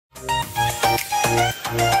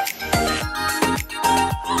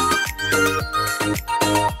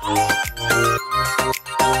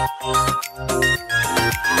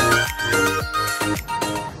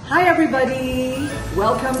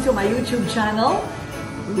welcome to my YouTube channel,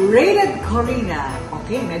 Rated Korina.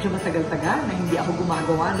 Okay, medyo matagal-tagal na hindi ako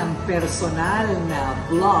gumagawa ng personal na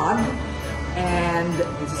vlog. And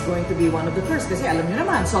this is going to be one of the first kasi alam niyo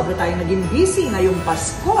naman, sobra tayong naging busy ngayong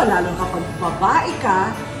Pasko, lalo kapag babae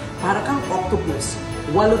ka, para kang octopus.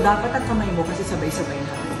 8 dapat ang kamay mo kasi sabay-sabay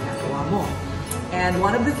na ang ginagawa mo. And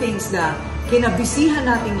one of the things na kinabisihan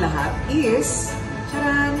nating lahat is,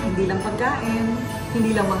 charan, hindi lang pagkain,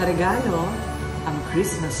 hindi lang mga regalo, ang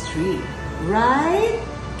Christmas tree. Right?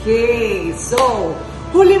 Okay, so,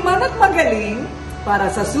 huli man at magaling, para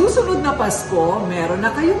sa susunod na Pasko, meron na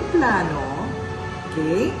kayong plano.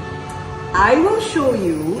 Okay? I will show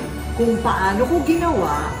you kung paano ko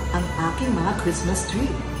ginawa ang aking mga Christmas tree.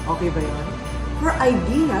 Okay ba yun? For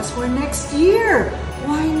ideas for next year.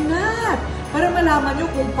 Why not? Para malaman nyo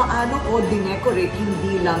kung paano ko dinecorate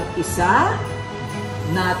hindi lang isa,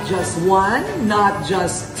 not just 1, not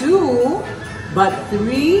just 2, but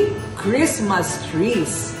 3 Christmas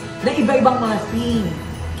trees na iba-ibang mga theme.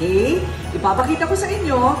 Okay? Ipapakita ko sa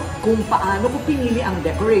inyo kung paano ko pinili ang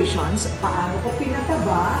decorations, paano ko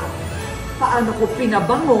pinataba, paano ko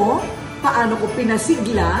pinabango, paano ko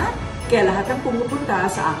pinasigla, kaya lahat ang pumupunta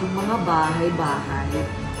sa aking mga bahay-bahay,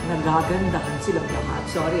 nagagandahan silang lahat.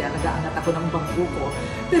 Sorry, nag-aangat ako ng bangko ko.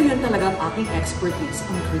 Pero yan talaga ang aking expertise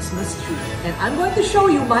on Christmas tree. And I'm going to show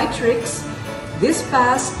you my tricks this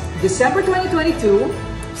past December 2022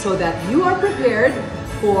 so that you are prepared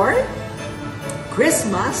for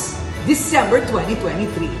Christmas December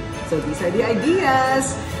 2023. So these are the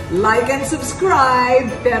ideas. Like and subscribe.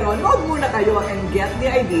 Pero nood muna kayo and get the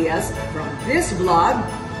ideas from this vlog.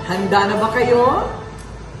 Handa na ba kayo?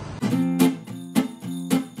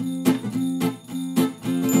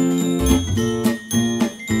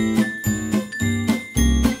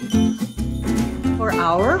 For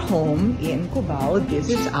our home in Cubao, this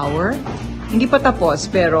is our, hindi pa tapos,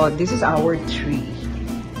 pero this is our tree.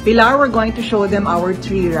 Pilar, we're going to show them our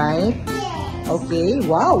tree, right? Yes. Okay,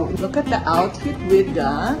 wow. Look at the outfit with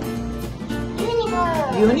the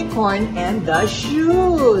unicorn and the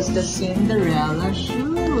shoes. The Cinderella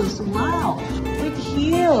shoes. Wow. With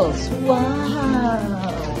heels. Wow.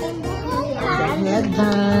 The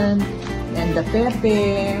headband. And the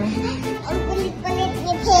Pepe. Ang kulit-kulit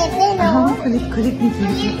ni Pepe, no? Kulit-kulit ni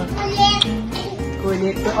Pepe.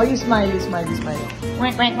 Kulit. Oh, you smile, you smile, you smile.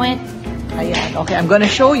 Wait, wait, wait. Ayan. Okay, I'm gonna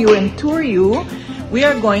show you and tour you. We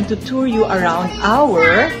are going to tour you around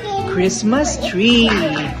our Christmas tree.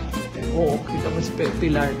 Oh, kita mo si Pepe,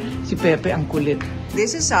 Pilar. Si Pepe ang kulit.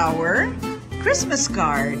 This is our Christmas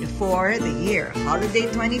card for the year. Holiday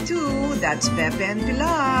 22, that's Pepe and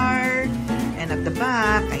Pilar. And at the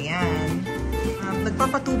back, ayan.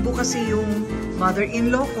 Nagpapatubo kasi yung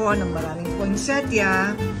mother-in-law ko ng maraming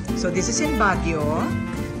poinsettia. So this is in Baguio.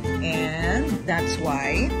 And that's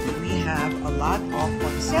why we have a lot of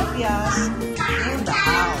poinsettias in the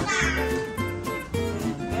house.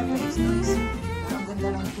 And Pepe is nice. Ang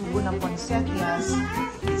ganda ng tubo ng poinsettias.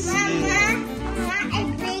 I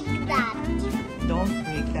break that. Don't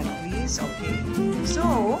break that, please. Okay.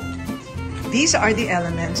 So, these are the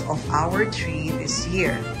elements of our tree this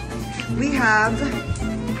year. We have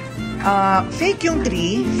fake yung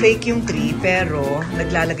tree, pero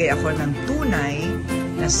naglalagay ako ng tunay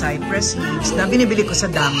na cypress leaves na binibili ko sa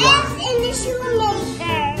Dangwa. The elves in the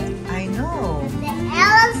shoemaker. I know. The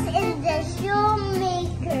elves in the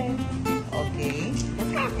shoemaker. Okay.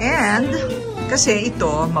 And, kasi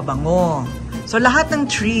ito, mabango. So, lahat ng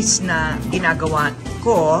trees na ginagawa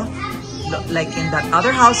ko, like in that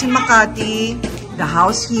other house in Makati, the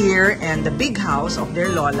house here, and the big house of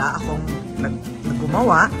their lola, akong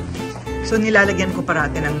naggumawa. So, nilalagyan ko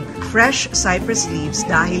parati ng fresh cypress leaves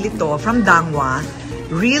dahil ito, from Dangwa,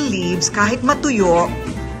 real leaves, kahit matuyo,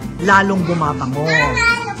 lalong bumabango.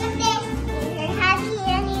 Mama, look at this. If you're happy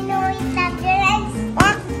and you know it, clap your hands.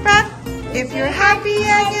 Quack, quack. If you're happy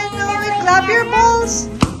and you know it, clap your balls.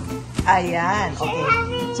 Ayan, okay.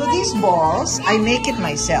 So these balls, I make it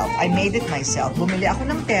myself. I made it myself. Bumili ako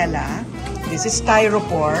ng tela. This is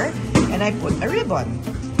styrofoam. And I put a ribbon.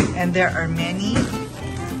 And there are many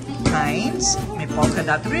kinds. May polka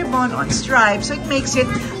dot ribbon on stripes. So it makes it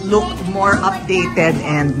look more updated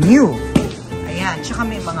and new. Ayan. Tsaka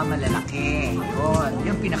may mga malalaki. Yun.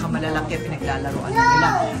 Yung pinakamalalaki pinaglalaroan nila.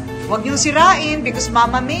 Huwag niyong sirain because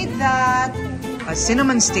Mama made that. A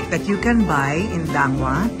cinnamon stick that you can buy in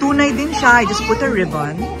Dangwa. Tunay din siya. I just put a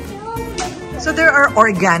ribbon. So there are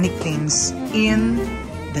organic things in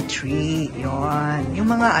the tree. Yun. Yung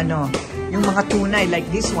mga yung mga tunay like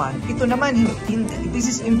this one. Ito naman, this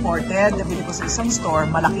is imported. Nabili ko sa isang store.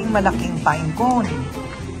 Malaking pine cone.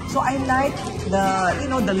 So I like the,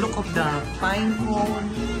 you know, the look of the pine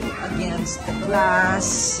cone against the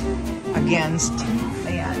glass, against,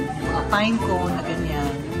 ayan, yung mga pine cone na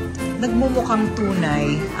ganyan. Nagmumukhang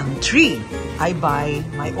tunay ang tree. I buy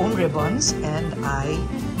my own ribbons and I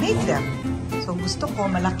make them. So gusto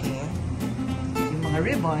ko malaki yung mga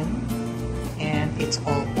ribbon and it's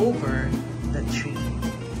all over the tree.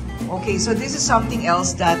 Okay, so this is something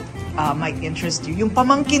else that might interest you. Yung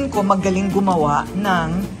pamangkin ko magaling gumawa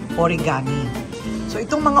ng origami. So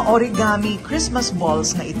itong mga origami Christmas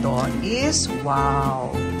balls na ito is,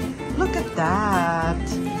 wow! Look at that!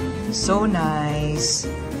 So nice!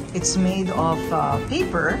 It's made of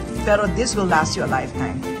paper, pero this will last you a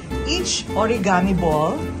lifetime. Each origami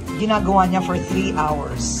ball, ginagawa niya for 3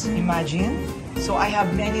 hours. Imagine? So I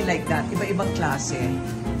have many like that, iba-ibang klase.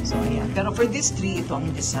 So ayan. Pero for this tree, ito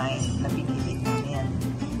ang design na pinili namin.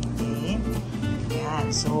 Okay?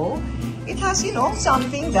 Ayan. So, it has, you know,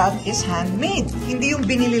 something that is handmade. Hindi yung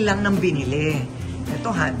binili lang ng binili.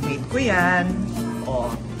 Ito, handmade ko yan.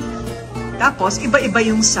 O. Tapos, iba-iba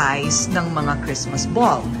yung size ng mga Christmas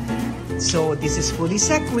ball. So, this is fully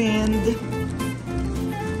sequined.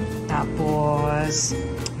 Tapos,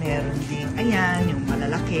 meron din, ayan, yung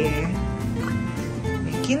malalaki.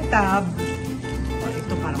 May kintab. O,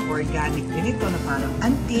 ito parang organic din ito na parang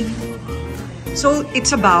antique. So,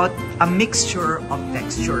 it's about a mixture of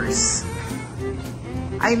textures.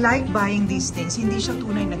 I like buying these things. Hindi siya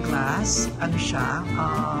tunay na glass. Ano siya?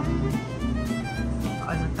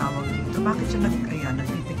 Ano tawag dito? Bakit siya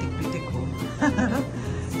nagpipitik-pitik ko?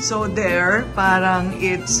 So there, parang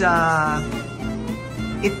it's,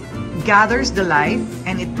 it gathers the light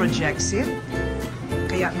and it projects it.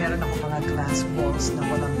 Kaya meron ako mga glass balls na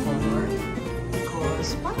walang color.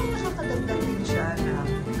 Because parang nakakadagdag din siya na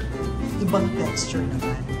ibang texture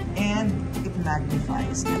naman. And it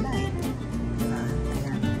magnifies the light.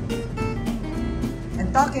 And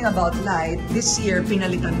talking about light, this year,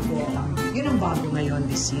 pinalitan ko, yun ang bago ngayon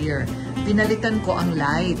this year. Pinalitan ko ang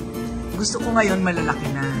light. Gusto ko ngayon malalaki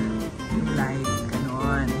na yung light.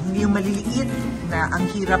 Ganon. Hindi yung maliliit na ang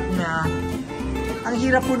hirap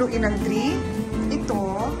punuin ng tree. Ito,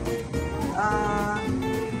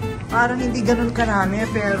 parang hindi ganon karami,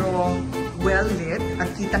 pero well lit at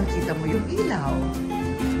kitang-kita mo yung ilaw.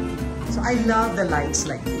 So I love the lights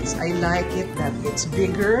like this. I like it that it's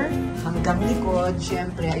bigger, hanggang likod.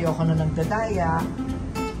 Siyempre, ayoko na nagdadaya.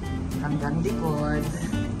 Hanggang likod.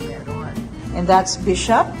 Meron. And that's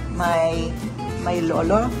Bishop, my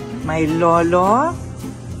lolo. My lolo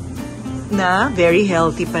na very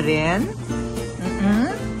healthy pa rin.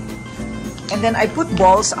 And then I put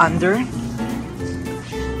balls under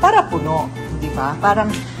para puno, di ba?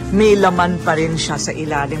 Parang may laman pa rin siya sa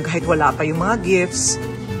ilalim kahit wala pa yung mga gifts.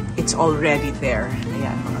 It's already there.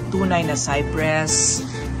 Ayan, mga tunay na cypress.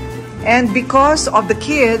 And because of the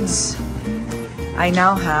kids, I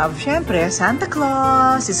now have, syempre, Santa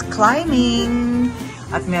Claus is climbing.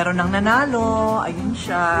 At meron ng nanalo. Ayun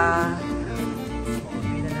siya.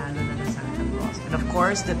 May nanalo na Santa Claus. And of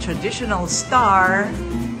course, the traditional star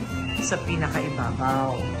sa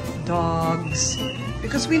pinakaibabaw. Dogs.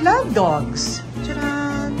 Because we love dogs.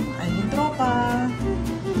 Tcharan! Ayun yung tropa.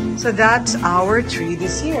 So that's our tree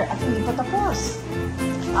this year. At hindi pa tapos.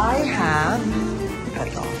 I have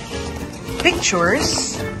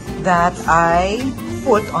pictures that I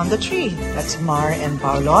put on the tree. That's Mar and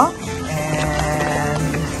Paolo. And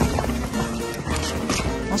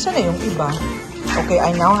nasaan na yung iba? Okay,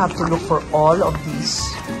 I now have to look for all of these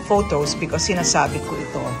photos because sinasabit ko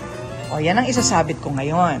ito. O, yan ang isasabit ko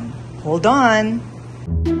ngayon. Hold on!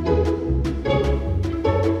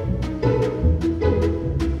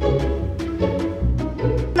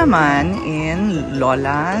 Naman in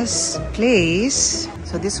Lola's place.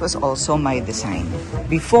 So this was also my design.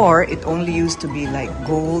 Before, it only used to be like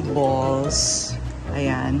gold balls.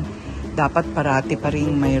 Ayan. Dapat parati pa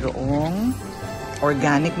rin mayroong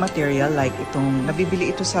organic material like itong, nabibili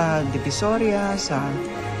ito sa Divisoria, sa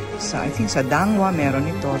I think sa Dangwa, meron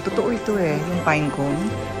ito. Totoo ito yung pine cone.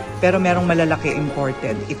 Pero merong malalaki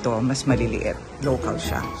imported. Ito, mas maliliit. Local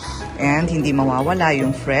siya. And hindi mawawala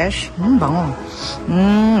yung fresh. Bango.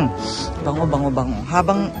 Bango, bango, bango.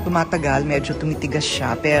 Habang tumatagal, medyo tumitigas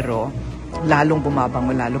siya. Pero lalong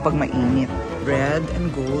bumabango, lalo pag mainit. Red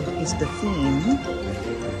and gold is the theme.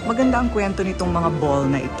 Maganda ang kwento nitong mga ball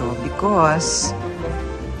na ito because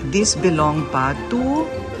this belonged pa to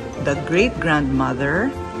the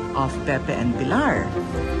great-grandmother of Pepe and Pilar.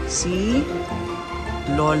 Si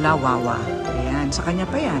Lola Wawa. Ayan, sa kanya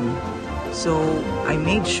pa yan. So, I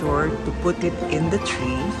made sure to put it in the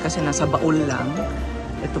tree kasi nasa baul lang.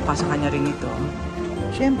 Ito pa sa kanya rin ito.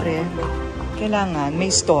 Siyempre, kailangan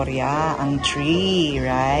may istorya ang tree,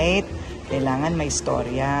 right? Kailangan may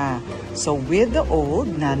istorya. So, with the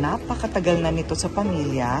old na napakatagal na nito sa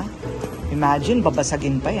pamilya, imagine,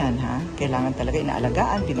 babasagin pa yan, ha? Kailangan talaga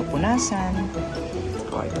inaalagaan, pinupunasan.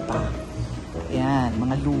 O, ito pa. Yan,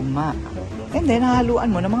 mga luma. And then,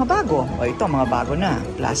 hahaluan mo ng mga bago. O, ito, mga bago na.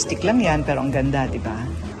 Plastic lang yan, pero ang ganda, di ba?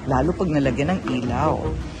 Lalo pag nalagyan ng ilaw.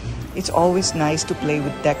 It's always nice to play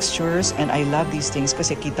with textures, and I love these things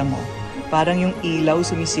kasi kita mo, parang yung ilaw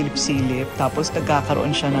sumisilip-silip, tapos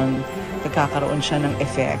nagkakaroon siya ng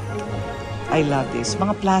effect. I love this.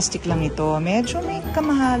 Mga plastic lang ito. Medyo may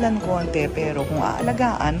kamahalan konti, pero kung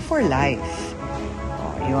aalagaan, for life.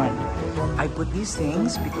 O, yun. I put these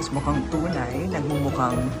things because mukhang tunay,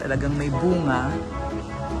 nagmumukhang talagang may bunga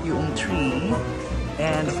yung tree.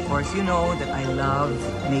 And of course, you know that I love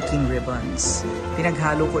making ribbons.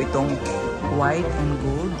 Pinaghalo ko itong white and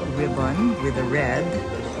gold ribbon with the red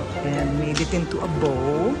and made it into a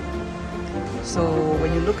bow. So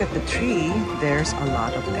when you look at the tree, there's a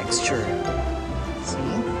lot of texture.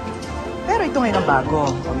 See? Pero ito ngayon ang bago.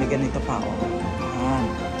 O, may ganito pa. Ayan.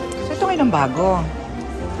 So ito ngayon ang bago.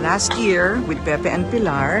 Last year, with Pepe and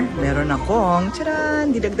Pilar, meron akong, tcharan,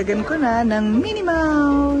 didagdagan ko na ng Minnie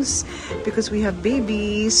Mouse. Because we have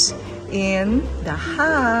babies in the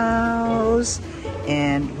house.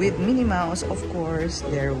 And with Minnie Mouse, of course,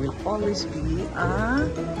 there will always be a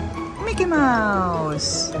Mickey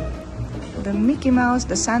Mouse. The Mickey Mouse,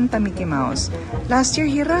 the Santa Mickey Mouse. Last year,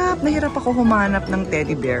 hirap ako humanap ng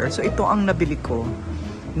teddy bear. So ito ang nabili ko.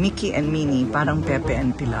 Mickey and Minnie, parang Pepe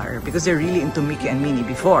and Pilar. Because they're really into Mickey and Minnie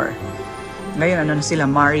before. Ngayon, ano na sila,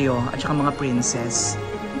 Mario at saka mga princess.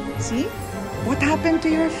 See? What happened to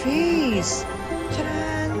your face?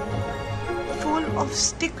 Tcharan! Full of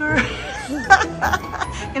sticker.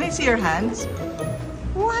 Can I see your hands?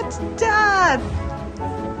 What's that?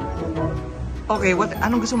 Okay,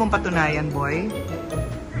 anong gusto mong patunayan, boy?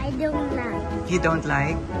 I don't like. You don't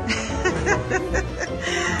like?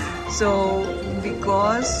 So,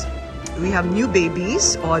 because we have new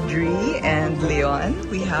babies, Audrey and Leon,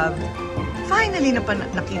 we have finally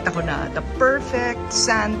nakita ko na the perfect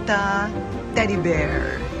Santa teddy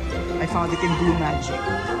bear. I found it in Blue Magic.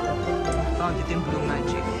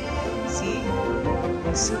 See?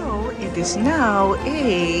 So, it is now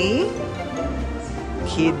a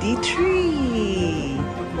kiddie tree.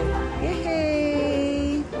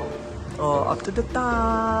 Yay! Oh, up to the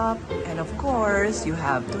top. And of course, you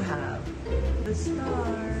have to have the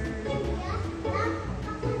star.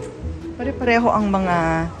 Pare-pareho ang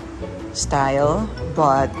mga style,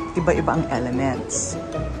 but iba-iba ang elements.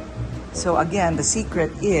 So again, the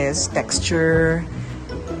secret is texture,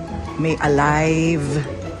 may alive,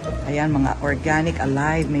 ayan, mga organic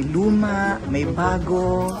alive, may luma, may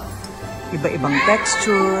bago, iba-ibang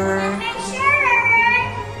texture.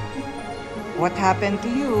 What happened to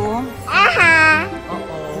you?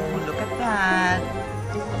 Uh-oh, look at that.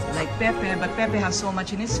 Like Pepe, but Pepe has so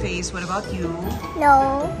much in his face. What about you?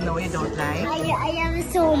 No. No, you don't like? I have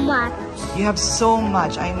so much. You have so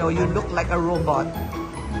much. I know. You look like a robot.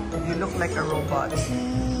 You look like a robot.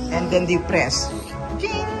 And then you press.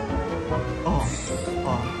 Ching! Oh.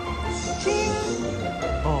 Oh. Ching!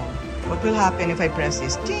 Oh. What will happen if I press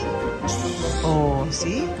this? Ching! Oh,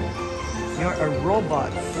 see? You're a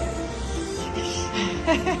robot.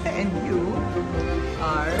 And you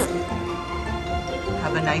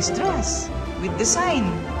have a nice dress with design.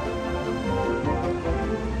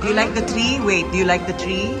 Do you like the tree? Wait, do you like the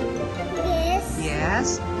tree? Yes.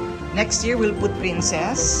 Yes. Next year we'll put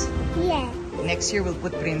princess. Yes. Next year we'll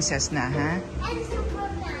put princess na, ha? And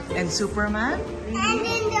Superman. And Superman? And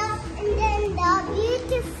then the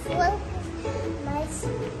beautiful lights.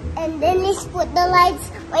 And then they put the lights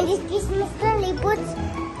when it's Christmas time.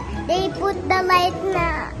 They put the light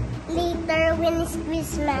na later when it's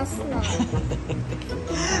Christmas na.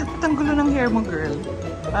 Ba't ang gulo ng hair mo, girl?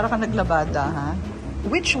 Para ka naglabada, ha?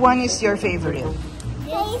 Which one is your favorite?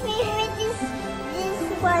 My favorite is this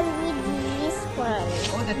one with this one.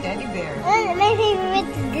 Oh, the teddy bear. My favorite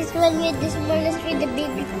is this one with this one with the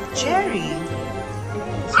big Cherry.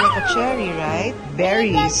 It's like a cherry, right?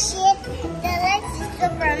 Berries. The lights is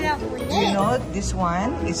from a You know, this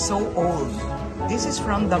one is so old. This is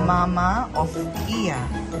from the mama of Iya.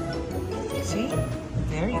 See?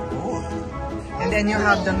 Very old. And then you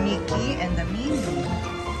have the Mickey and the Minnie.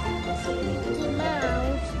 Mickey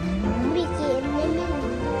Mouse. Mickey and the Minnie.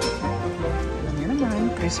 Alam niyo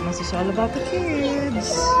naman, Christmas is all about the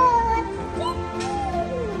kids.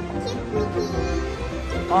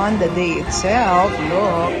 On the day itself,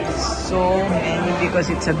 look, so many because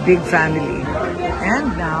it's a big family.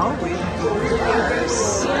 And now with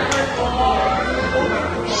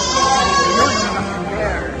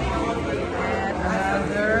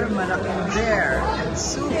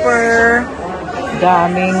Super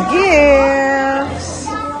daming gifts.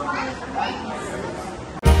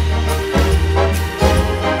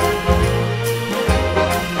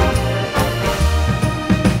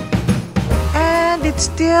 And it's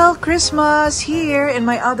still Christmas here in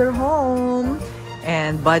my other home.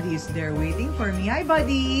 And Buddy is there waiting for me. Hi,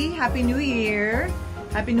 Buddy! Happy New Year!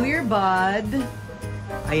 Happy New Year, Bud!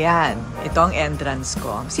 Ayan, ito ang entrance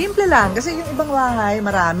ko. Simple lang, kasi yung ibang bahay,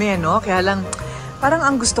 marami, no? Kaya lang, parang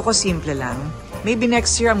ang gusto ko simple lang. Maybe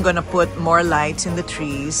next year, I'm gonna put more lights in the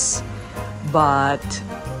trees. But,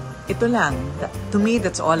 ito lang. To me,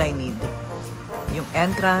 that's all I need. Yung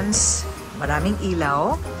entrance, maraming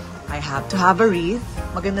ilaw. I have to have a wreath.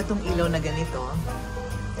 Maganda tong ilaw na ganito.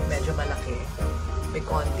 Medyo malaki. May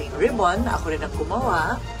konting ribbon na ako rin ang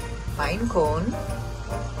gumawa. Pine cone.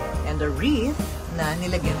 And a wreath na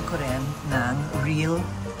nilagyan ko rin ng real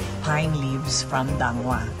pine leaves from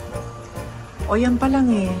Dangwa. O, yan pa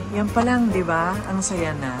lang eh. Yan pa lang, di ba? Ang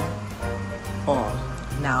saya na. Oh,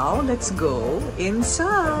 now let's go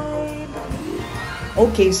inside.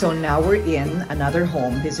 Okay, so now we're in another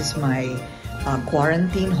home. This is my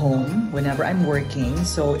quarantine home whenever I'm working.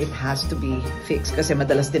 So it has to be fixed kasi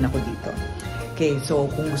madalas din ako dito. Okay,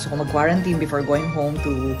 so kung gusto ko mag-quarantine before going home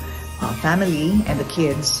to family and the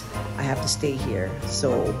kids, I have to stay here.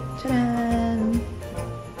 So, ta-da!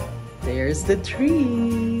 There's the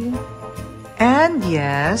tree. And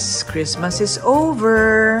yes, Christmas is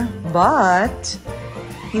over. But,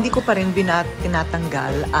 hindi ko pa rin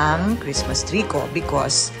tinatanggal ang Christmas tree ko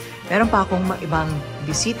because meron pa akong ibang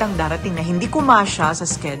bisitang darating na hindi ko masya sa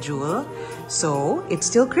schedule. So, it's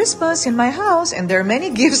still Christmas in my house and there are many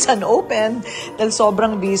gifts unopened dahil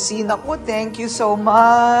sobrang busy. Naku, thank you so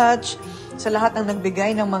much sa lahat ng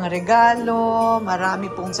nagbigay ng mga regalo.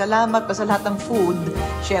 Marami pong salamat pa sa lahat ng food.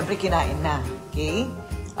 Siyempre, kinain na. Okay?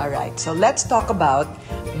 Alright, so let's talk about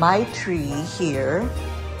my tree here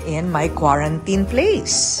in my quarantine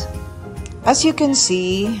place. As you can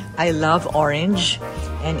see, I love orange.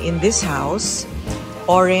 And in this house,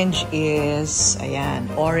 orange is, ayan,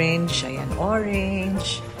 orange.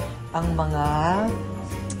 Ang mga,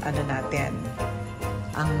 ano natin,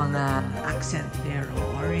 ang mga accent there,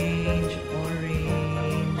 orange.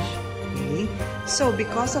 Okay? So,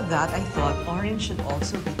 because of that, I thought orange should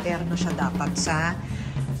also be terno siya dapat sa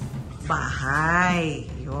bahay.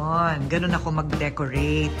 Yun, ganun ako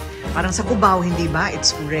mag-decorate. Parang sa Cubao, hindi ba?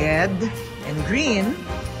 It's red and green.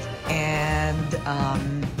 And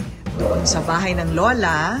doon sa bahay ng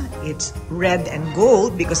Lola, it's red and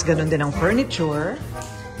gold because ganun din ang furniture.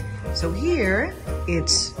 So here,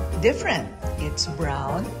 it's different. It's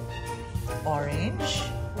brown, orange,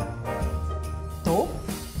 taupe,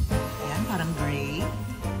 yan, parang gray,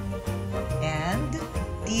 and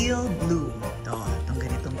teal blue. Itong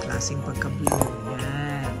ganitong klaseng pagka-blue.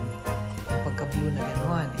 Yan. Yung pagka-blue na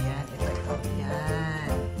gano'n. Ayan, ito. Yan.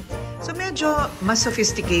 So medyo mas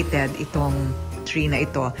sophisticated itong tree na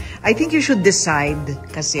ito. I think you should decide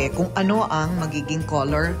kasi kung ano ang magiging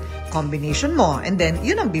color combination mo. And then,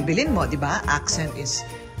 yun ang bibilin mo, di ba? Accent is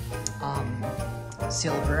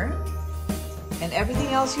silver. And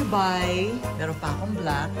everything else you buy, meron pa akong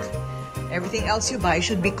black. Everything else you buy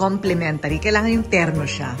should be complementary. Kailangan yung terno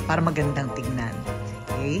siya para magandang tingnan.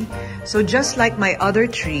 Okay? So just like my other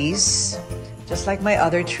trees,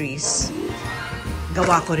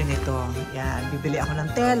 gawa ko rin ito. Yan, bibili ako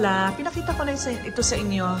ng tela. Pinakita ko na ito sa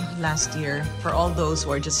inyo last year for all those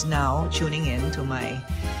who are just now tuning in to my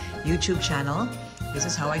YouTube channel. This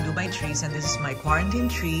is how I do my trees and this is my quarantine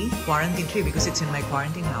tree because it's in my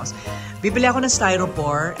quarantine house. Bibili ako ng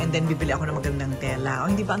styrofoam and then bibili ako ng magandang tela. O,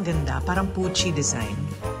 hindi ba ang ganda? Parang Pucci design.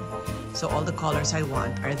 So all the colors I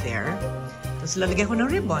want are there. Tapos lalagyan ko ng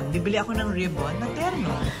ribbon. Bibili ako ng ribbon na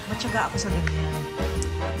terno. Matyaga ako sa ganyan.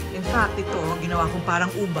 In fact, ito, ginawa kong parang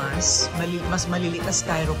ubas. Mas maliliit na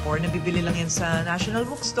styrofoam. Nabibili lang yan sa National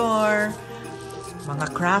Bookstore,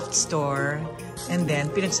 mga craft store. And then,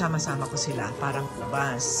 pinagsama-sama ko sila. Parang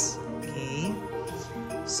ubas. Okay?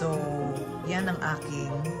 So, yan ang aking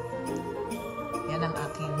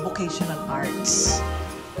vocational arts.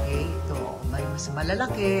 Okay? Ito. May mas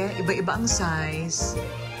malalaki. Iba-iba ang size.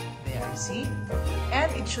 There, see? And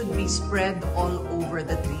it should be spread all over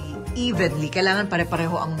the tree evenly. Kailangan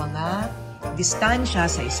pare-pareho ang mga distansya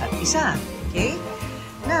sa isa't isa. Okay?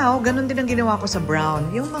 Now, ganun din ang ginawa ko sa brown.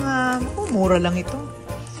 Yung mga, mura lang ito.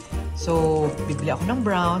 So, bibili ako ng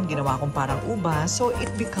brown, ginawa kong parang ubas, so it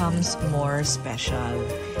becomes more special.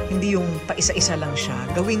 Hindi yung paisa-isa lang siya.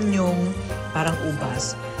 Gawin yung parang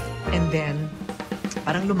ubas. And then,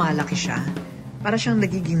 parang lumalaki siya. Para siyang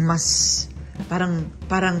nagiging mas, parang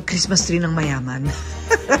Christmas tree ng mayaman.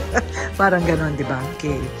 Parang ganon, di ba?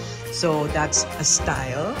 Okay. So, that's a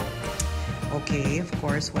style. Okay, of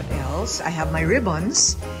course, what else? I have my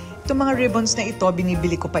ribbons. Itong mga ribbons na ito,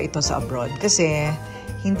 binibili ko pa ito sa abroad. Kasi,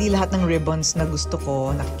 hindi lahat ng ribbons na gusto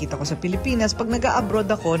ko, nakikita ko sa Pilipinas. Pag nag-a-abroad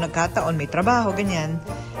ako, nagkataon, may trabaho, ganyan.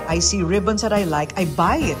 I see ribbons that I like, I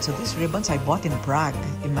buy it. So these ribbons I bought in Prague.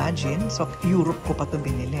 Imagine. So Europe ko pa ito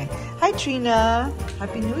binili. Hi Trina!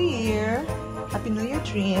 Happy New Year! Happy New Year,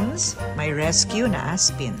 Trins! My rescue na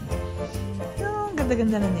Aspin. Oh,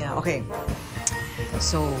 ganda-ganda na niya. Okay.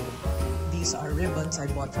 So, these are ribbons I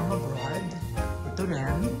bought from abroad. Ito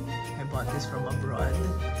rin. I bought this from abroad.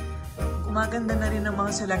 Gumaganda na rin ang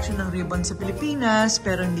mga selection ng ribbons sa Pilipinas,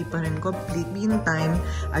 pero hindi pa rin complete. Meantime,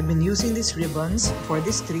 I've been using these ribbons for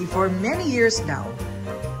this tree for many years now.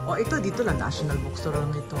 O ito, dito lang, National Bookstore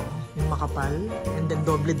lang ito. Yung makapal. And then,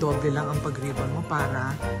 doble-doble lang ang pag-ribbon mo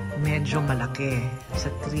para medyo malaki sa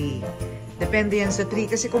tree. Depende yan sa tree.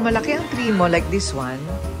 Kasi kung malaki ang tree mo, like this one,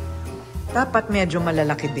 dapat medyo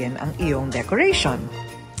malalaki din ang iyong decoration.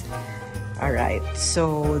 Alright,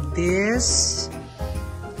 so this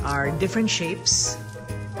are different shapes.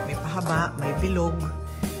 May pahaba, may bilog,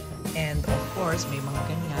 and of course, may mga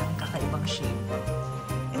ganyan, kakaibang shape.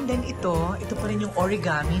 And then ito pa rin yung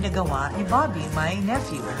origami na gawa ni Bobby, my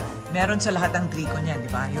nephew. Meron sa lahat ng tree ko niyan, di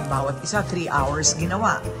ba? Yung bawat isa, 3 hours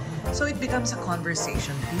ginawa. So it becomes a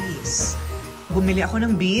conversation piece. Bumili ako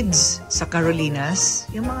ng beads sa Carolinas,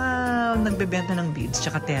 yung mga nagbebenta ng beads,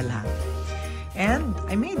 tsaka tela. And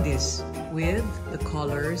I made this with the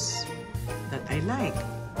colors that I like.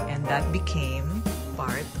 And that became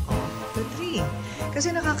part of the tree.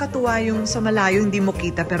 Kasi nakakatuwa yung sa malayo hindi mo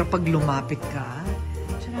kita, pero pag lumapit ka,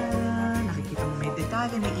 tcharan, nakikita mo may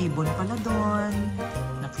detalye, may ibon pala doon,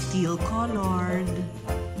 na teal colored.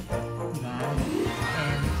 Diba?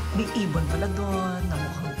 And may ibon pala doon, na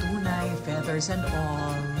mukhang tunay, feathers and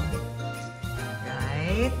all.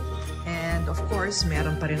 Right? And of course,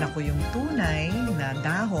 meron pa rin ako yung tunay na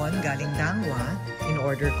dahon galing Dangwa. In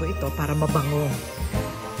order ko ito para mabango.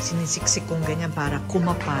 Sinisiksik kong ganyan para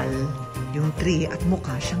kumapal yung tree at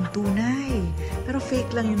mukha siyang tunay. Pero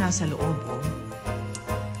fake lang yung nasa loob. Oh.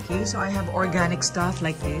 Okay, so I have organic stuff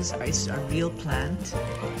like this. It's a real plant,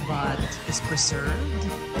 but it's preserved.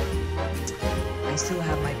 I still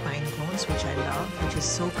have my pine cones, which I love, which is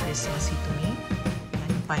so Christmassy to me. Yan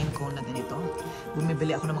yung pine cone na ganito.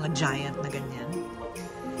 Bumibili ako ng mga giant na ganyan.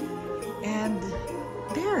 And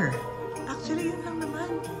there. Actually, yun lang naman.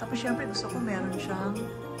 Tapos syempre gusto ko meron siyang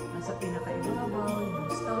nasa pinaka-ibabaw,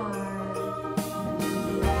 yung star.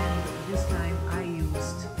 And this time, I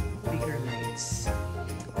used bigger lights.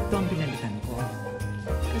 Ito ang pinalitan ko.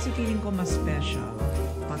 Kasi feeling ko mas special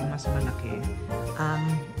pag mas malaki ang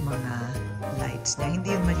mga lights niya. Hindi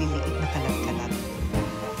yung maliliit na kalat-kalat.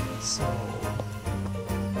 So,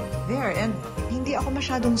 there. And hindi ako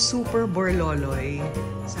masyadong super borloloy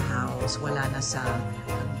sa house. Wala na sa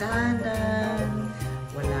hagdanan,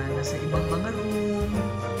 wala na sa ibang mga room.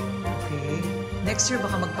 Okay. Next year,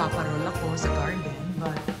 baka magpaparol ako sa garden.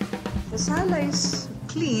 But the sala is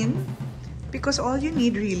clean because all you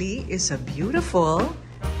need really is a beautiful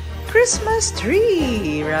Christmas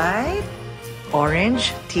tree, right?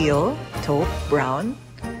 Orange, teal, taupe, brown,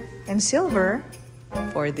 and silver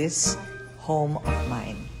for this home of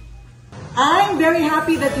mine. I'm very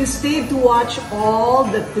happy that you stayed to watch all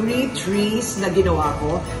the 3 trees na ginawa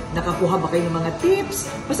ko. Nakakuha ba kayo ng mga tips?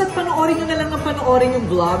 Basta panoorin nyo na lang ng panoorin yung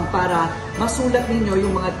vlog para masulat ninyo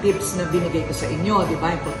yung mga tips na binigay ko sa inyo. Diba?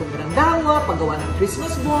 Yung pagpunta ng dangwa, paggawa ng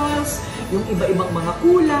Christmas balls, yung iba-ibang mga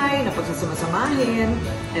kulay na pagsasamasamahin.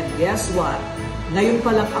 And guess what? Ngayon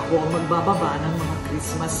pa lang ako magbababa ng mga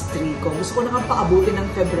Christmas tree ko. Gusto ko na nga paabutin ng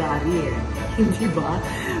February eh. Hindi ba?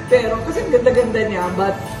 Pero kasi ganda-ganda niya.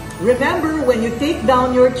 But remember, when you take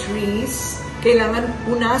down your trees, kailangan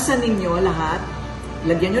punasan ninyo lahat.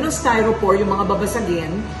 Lagyan nyo ng styrofoam yung mga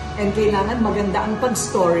babasagin. And kailangan maganda ang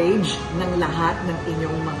pag-storage ng lahat ng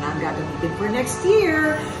inyong mga gagamitin for next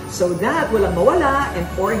year. So that walang mawala and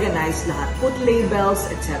organize lahat. Put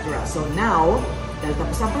labels, etc. So now, dahil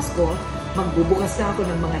tapos ang Pasko, magbubukas na ako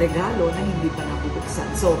ng mga regalo na hindi pa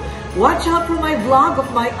nabubuksan. So, watch out for my vlog of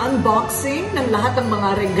my unboxing ng lahat ng mga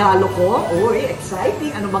regalo ko. Uy,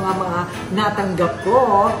 exciting! Ano mga natanggap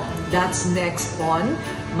ko? That's next on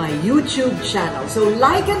my YouTube channel. So,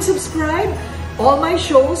 like and subscribe. All my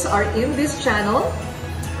shows are in this channel.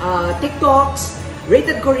 TikToks,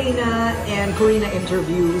 Rated Korina, and Korina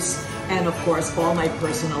Interviews. And of course, all my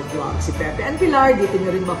personal vlogs. Si Pepe and Pilar, dito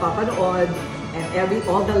nyo rin mapapanood. And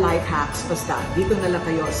all the life hacks, basta dito na lang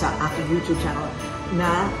kayo sa aking YouTube channel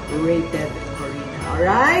na Rated Korina.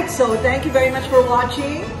 Alright? So, thank you very much for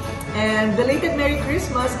watching. And belated Merry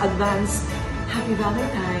Christmas, advance Happy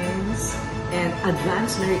Valentine's, and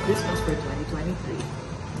advance Merry Christmas for 2023.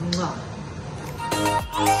 Mwah.